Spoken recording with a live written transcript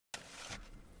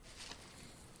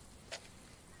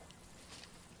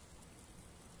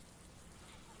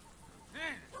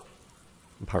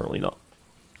Apparently not.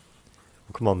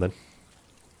 Well, come on then.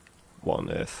 What on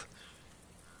earth?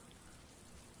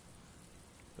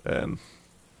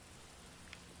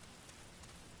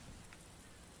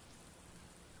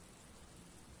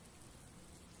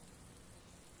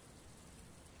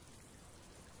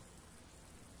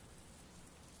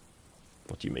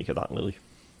 What do you make of that, Lily?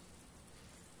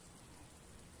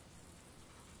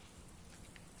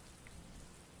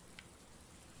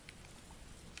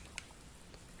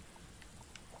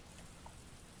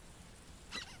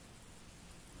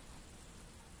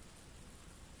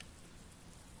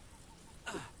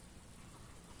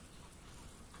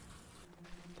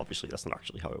 Obviously, that's not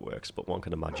actually how it works, but one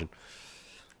can imagine.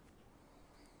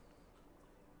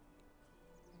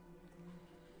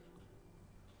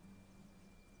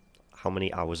 How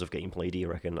many hours of gameplay do you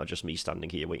reckon are just me standing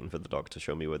here waiting for the dog to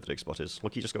show me where the dig spot is?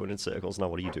 Look, you're just going in circles now,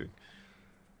 what are you doing?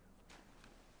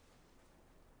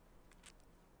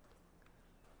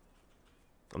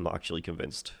 I'm not actually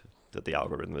convinced that the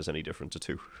algorithm is any different to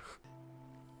 2.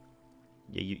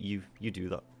 Yeah, you do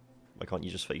that. Why can't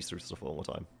you just phase through stuff all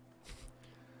the time?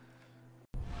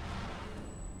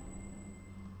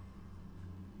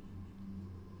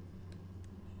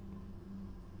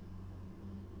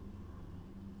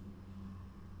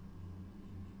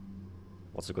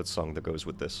 What's a good song that goes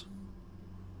with this?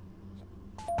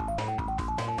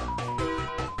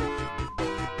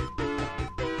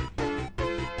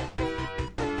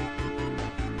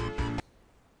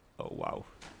 Oh wow,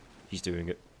 he's doing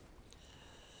it.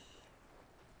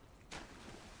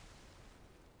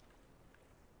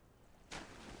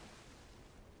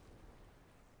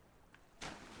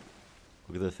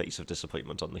 Look at the face of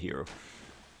disappointment on the hero.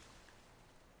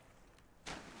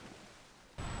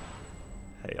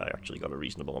 Hey, I actually got a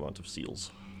reasonable amount of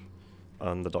seals.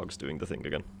 And the dog's doing the thing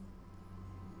again.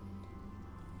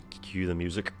 Cue the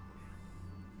music.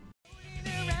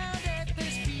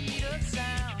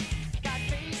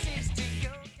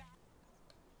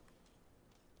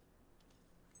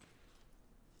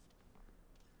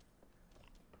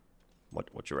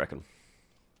 What you reckon?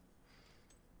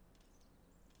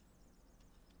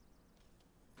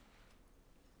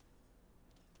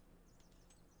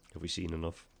 Have we seen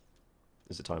enough?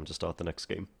 Is it time to start the next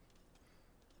game?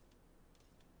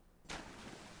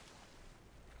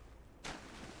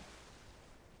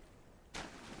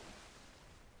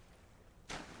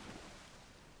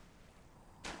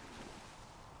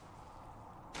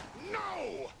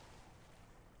 No!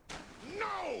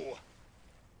 No!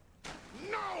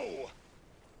 No!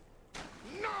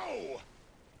 No!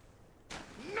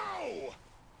 No!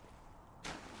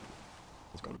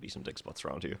 There's got to be some dig spots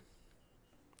around here.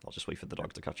 I'll just wait for the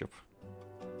dog to catch up.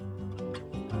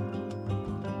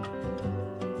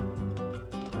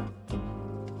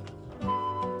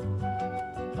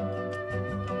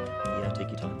 Yeah,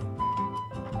 take your time.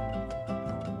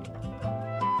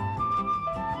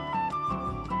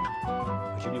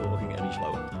 I should be walking any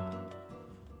slower.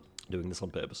 Doing this on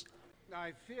purpose.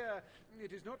 I fear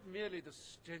it is not merely the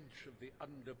stench of the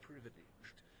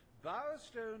underprivileged.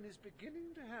 Bowerstone is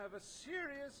beginning to have a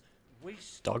serious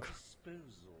waste Dog.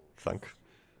 disposal. Thank.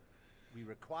 We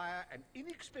require an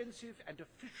inexpensive and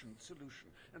efficient solution,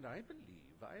 and I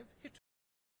believe I have hit